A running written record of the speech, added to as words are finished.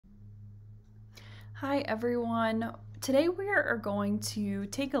Hi everyone. Today we are going to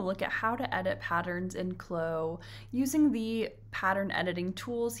take a look at how to edit patterns in CLO using the pattern editing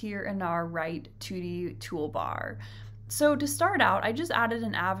tools here in our right 2D toolbar. So to start out, I just added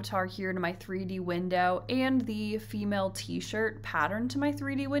an avatar here to my 3D window and the female t-shirt pattern to my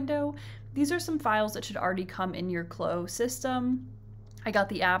 3D window. These are some files that should already come in your CLO system. I got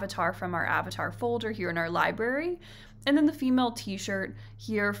the avatar from our avatar folder here in our library, and then the female t-shirt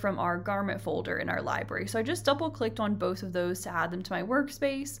here from our garment folder in our library. So I just double clicked on both of those to add them to my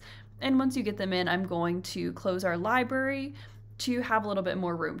workspace. And once you get them in, I'm going to close our library to have a little bit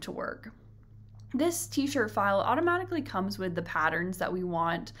more room to work. This t-shirt file automatically comes with the patterns that we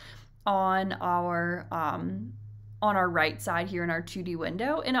want on our right side here in our 2D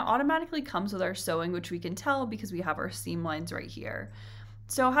window, and it automatically comes with our sewing, which we can tell because we have our seam lines right here.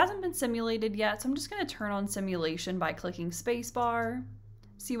 So it hasn't been simulated yet, so I'm just going to turn on simulation by clicking spacebar,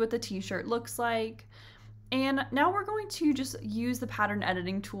 see what the t-shirt looks like, and now we're going to just use the pattern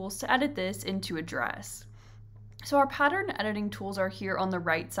editing tools to edit this into a dress. So our pattern editing tools are here on the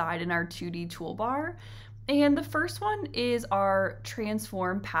right side in our 2D toolbar. And the first one is our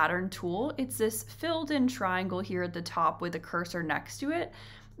transform pattern tool. It's this filled in triangle here at the top with a cursor next to it.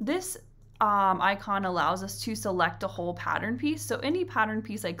 This icon allows us to select a whole pattern piece. So any pattern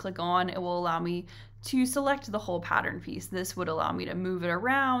piece I click on, it will allow me to select the whole pattern piece. This would allow me to move it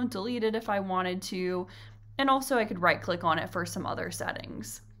around, delete it if I wanted to, and also I could right click on it for some other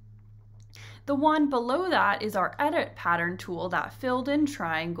settings. The one below that is our edit pattern tool, that filled in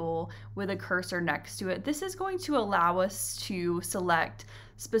triangle with a cursor next to it. This is going to allow us to select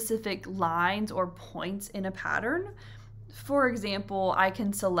specific lines or points in a pattern. For example, I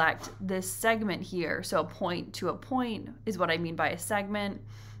can select this segment here. So a point to a point is what I mean by a segment.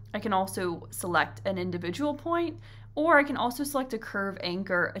 I can also select an individual point, or I can also select a curve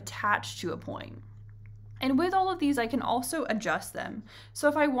anchor attached to a point. And with all of these, I can also adjust them. So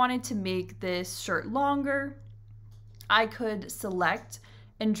if I wanted to make this shirt longer, I could select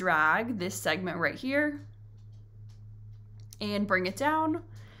and drag this segment right here and bring it down,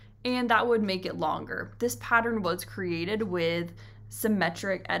 and that would make it longer. This pattern was created with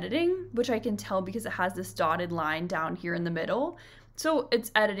symmetric editing, which I can tell because it has this dotted line down here in the middle. So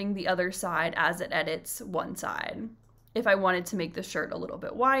it's editing the other side as it edits one side. If I wanted to make the shirt a little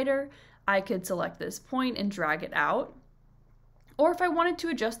bit wider, I could select this point and drag it out. Or if I wanted to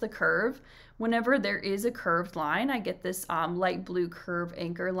adjust the curve, whenever there is a curved line, I get this light blue curve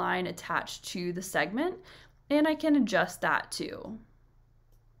anchor line attached to the segment, and I can adjust that too.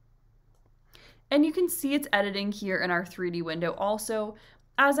 And you can see it's editing here in our 3D window also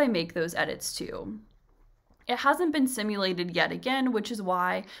as I make those edits too. It hasn't been simulated yet again, which is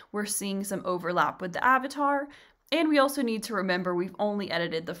why we're seeing some overlap with the avatar. And we also need to remember we've only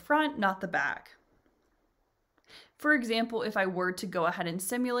edited the front, not the back. For example, if I were to go ahead and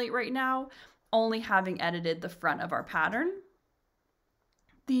simulate right now, only having edited the front of our pattern,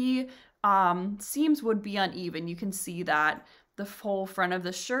 the seams would be uneven. You can see that the whole front of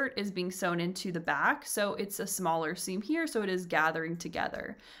the shirt is being sewn into the back, so it's a smaller seam here, so it is gathering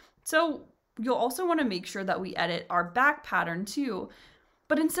together. So you'll also want to make sure that we edit our back pattern too.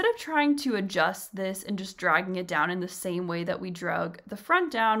 But instead of trying to adjust this and just dragging it down in the same way that we drug the front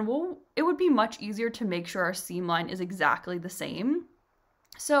down, it would be much easier to make sure our seam line is exactly the same.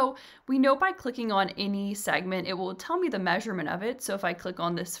 So we know by clicking on any segment, it will tell me the measurement of it. So if I click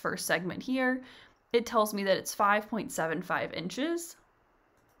on this first segment here, it tells me that it's 5.75 inches.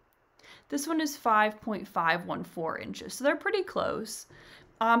 This one is 5.514 inches, so they're pretty close.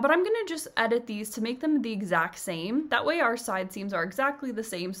 But I'm gonna just edit these to make them the exact same. That way our side seams are exactly the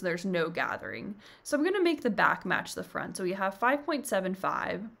same, so there's no gathering. So I'm gonna make the back match the front. So we have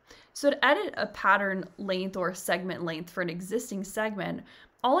 5.75. So to edit a pattern length or segment length for an existing segment,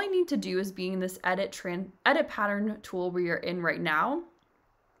 all I need to do is be in this edit pattern tool we are in right now,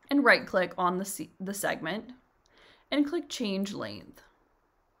 and right click on the segment and click change length.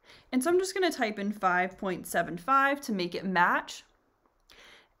 And so I'm just gonna type in 5.75 to make it match.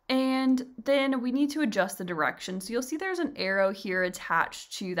 And then we need to adjust the direction. So you'll see there's an arrow here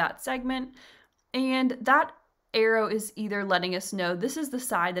attached to that segment, and that arrow is either letting us know this is the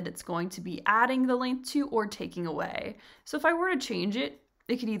side that it's going to be adding the length to or taking away. So if I were to change it,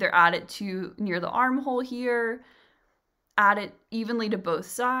 it could either add it to near the armhole here, add it evenly to both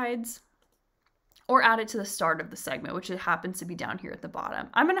sides, or add it to the start of the segment, which it happens to be down here at the bottom.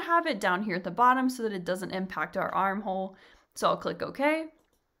 I'm gonna have it down here at the bottom so that it doesn't impact our armhole. So I'll click OK.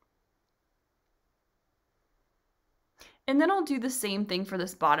 And then I'll do the same thing for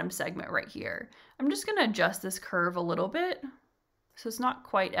this bottom segment right here. I'm just gonna adjust this curve a little bit so it's not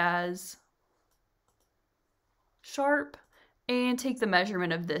quite as sharp and take the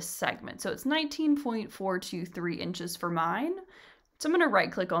measurement of this segment. So it's 19.423 inches for mine. So I'm going to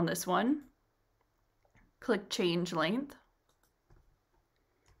right click on this one, click change length,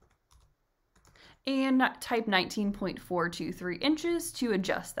 and type 19.423 inches to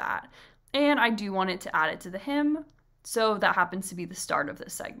adjust that. And I do want it to add it to the hem, so that happens to be the start of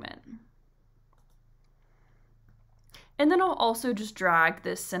this segment. And then I'll also just drag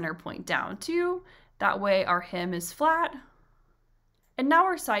this center point down too. That way our hem is flat. And now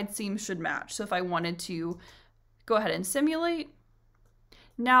our side seams should match. So if I wanted to go ahead and simulate,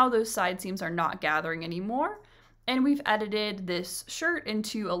 now those side seams are not gathering anymore. And we've edited this shirt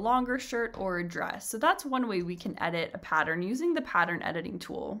into a longer shirt or a dress. So that's one way we can edit a pattern using the pattern editing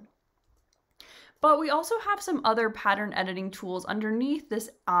tool. But we also have some other pattern editing tools underneath this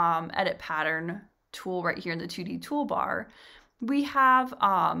edit pattern tool right here in the 2D toolbar. We have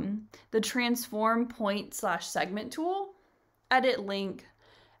the transform point / segment tool, edit link,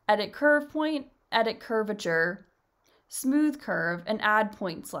 edit curve point, edit curvature, smooth curve, and add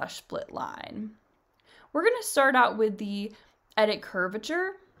point / split line. We're going to start out with the edit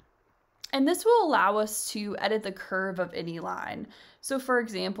curvature, and this will allow us to edit the curve of any line. So for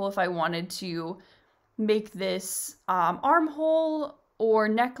example, if I wanted to make this armhole or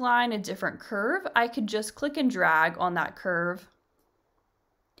neckline a different curve, I could just click and drag on that curve,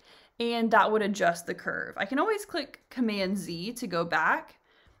 and that would adjust the curve. I can always click Command Z to go back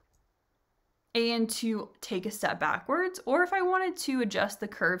and to take a step backwards, or if I wanted to adjust the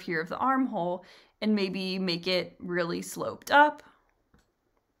curve here of the armhole and maybe make it really sloped up,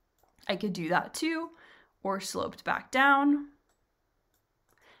 I could do that too, or sloped back down.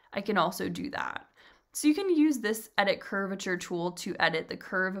 I can also do that. So you can use this edit curvature tool to edit the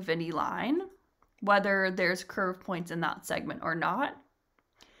curve of any line, whether there's curve points in that segment or not.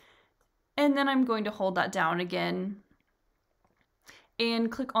 And then I'm going to hold that down again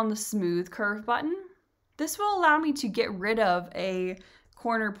and click on the smooth curve button. This will allow me to get rid of a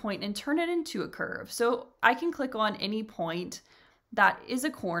corner point and turn it into a curve. So I can click on any point that is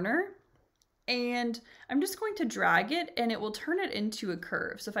a corner, and I'm just going to drag it and it will turn it into a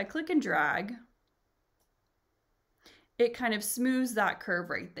curve. So if I click and drag, it kind of smooths that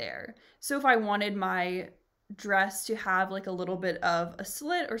curve right there. So if I wanted my dress to have like a little bit of a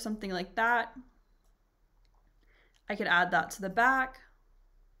slit or something like that, I could add that to the back.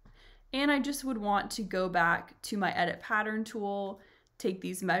 And I just would want to go back to my edit pattern tool, take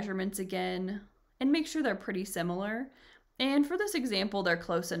these measurements again, and make sure they're pretty similar. And for this example, they're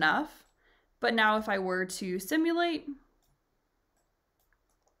close enough. But now if I were to simulate,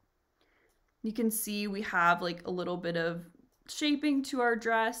 you can see we have like a little bit of shaping to our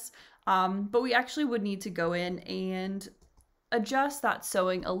dress, but we actually would need to go in and adjust that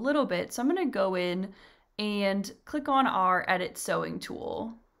sewing a little bit. So I'm going to go in and click on our edit sewing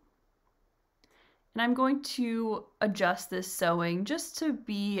tool. And I'm going to adjust this sewing just to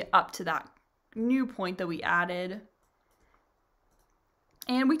be up to that new point that we added.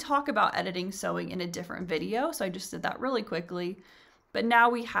 And we talk about editing sewing in a different video, so I just did that really quickly. But now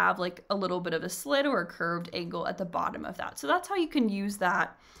we have like a little bit of a slit or a curved angle at the bottom of that. So that's how you can use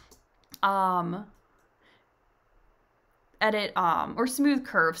that edit or smooth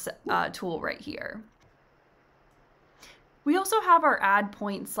curve tool right here. We also have our add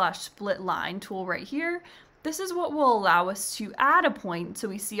point / split line tool right here. This is what will allow us to add a point, so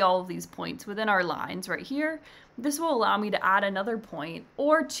we see all of these points within our lines right here. This will allow me to add another point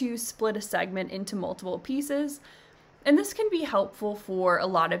or to split a segment into multiple pieces. And this can be helpful for a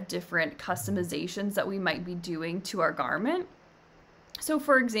lot of different customizations that we might be doing to our garment. So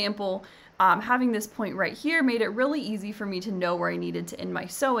for example, having this point right here made it really easy for me to know where I needed to end my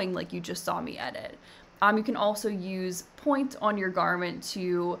sewing, like you just saw me edit. You can also use points on your garment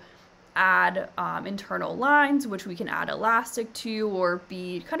to add internal lines, which we can add elastic to, or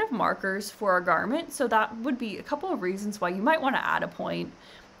be kind of markers for our garment. So that would be a couple of reasons why you might want to add a point,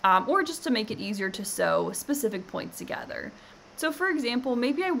 or just to make it easier to sew specific points together. So for example,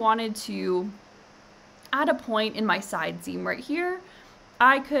 maybe I wanted to add a point in my side seam right here.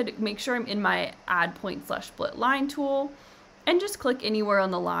 I could make sure I'm in my add point / split line tool and just click anywhere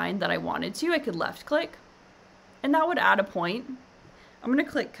on the line that I wanted to. I could left click and that would add a point. I'm going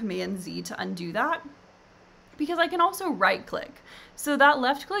to click Command Z to undo that, because I can also right click. So that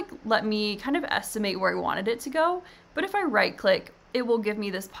left click let me kind of estimate where I wanted it to go, but if I right click, it will give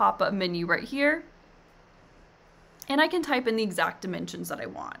me this pop-up menu right here, and I can type in the exact dimensions that I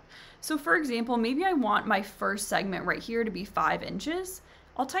want. So for example, maybe I want my first segment right here to be 5 inches.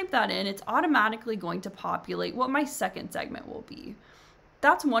 I'll type that in. It's automatically going to populate what my second segment will be.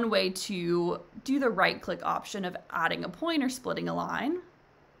 that's one way to do the right-click option of adding a point or splitting a line.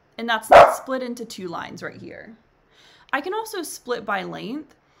 And that's split into 2 lines right here. I can also split by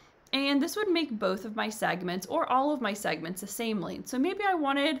length, and this would make both of my segments or all of my segments the same length. So maybe I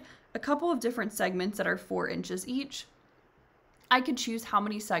wanted a couple of different segments that are 4 inches each. I could choose how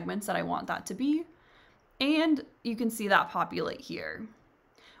many segments that I want that to be, and you can see that populate here.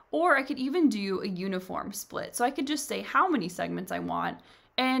 Or I could even do a uniform split. So I could just say how many segments I want,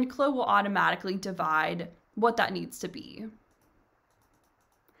 and CLO will automatically divide what that needs to be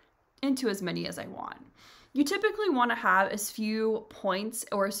into as many as I want. You typically want to have as few points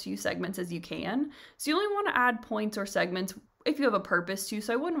or as few segments as you can. So you only want to add points or segments if you have a purpose to.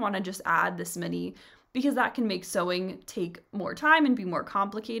 So I wouldn't want to just add this many because that can make sewing take more time and be more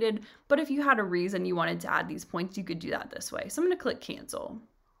complicated. But if you had a reason you wanted to add these points, you could do that this way. So I'm going to click cancel.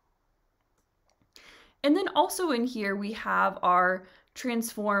 And then also in here, we have our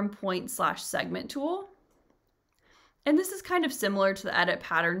transform point / segment tool. And this is kind of similar to the edit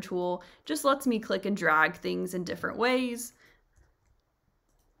pattern tool, just lets me click and drag things in different ways.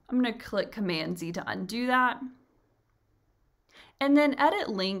 I'm going to click Command Z to undo that. And then edit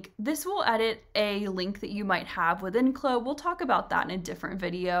link, this will edit a link that you might have within CLO. We'll talk about that in a different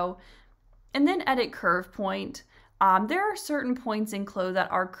video. And then edit curve point. There are certain points in CLO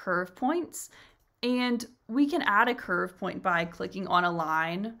that are curve points, and we can add a curve point by clicking on a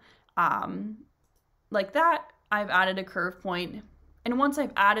line like that. I've added a curve point, and once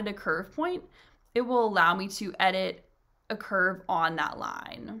I've added a curve point, it will allow me to edit a curve on that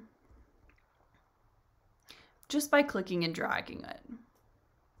line just by clicking and dragging it.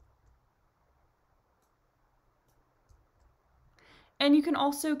 And you can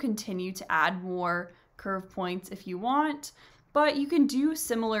also continue to add more curve points if you want, but you can do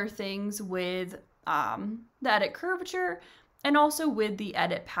similar things with the edit curvature and also with the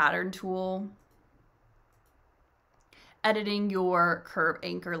edit pattern tool, editing your curve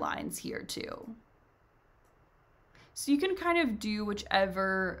anchor lines here too. So you can kind of do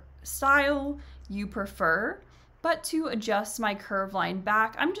whichever style you prefer, but to adjust my curve line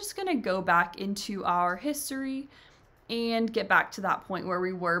back, I'm just gonna go back into our history and get back to that point where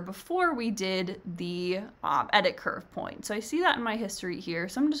we were before we did the edit curve point. So I see that in my history here.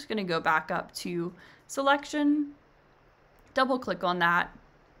 So I'm just gonna go back up to selection, double click on that,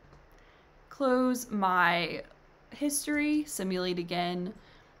 close my history, simulate again,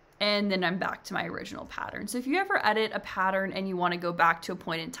 and then I'm back to my original pattern. So if you ever edit a pattern and you want to go back to a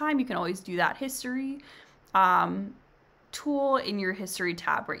point in time, you can always do that history tool in your history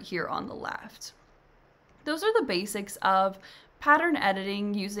tab right here on the left. Those are the basics of pattern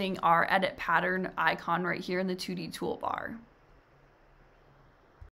editing using our edit pattern icon right here in the 2D toolbar.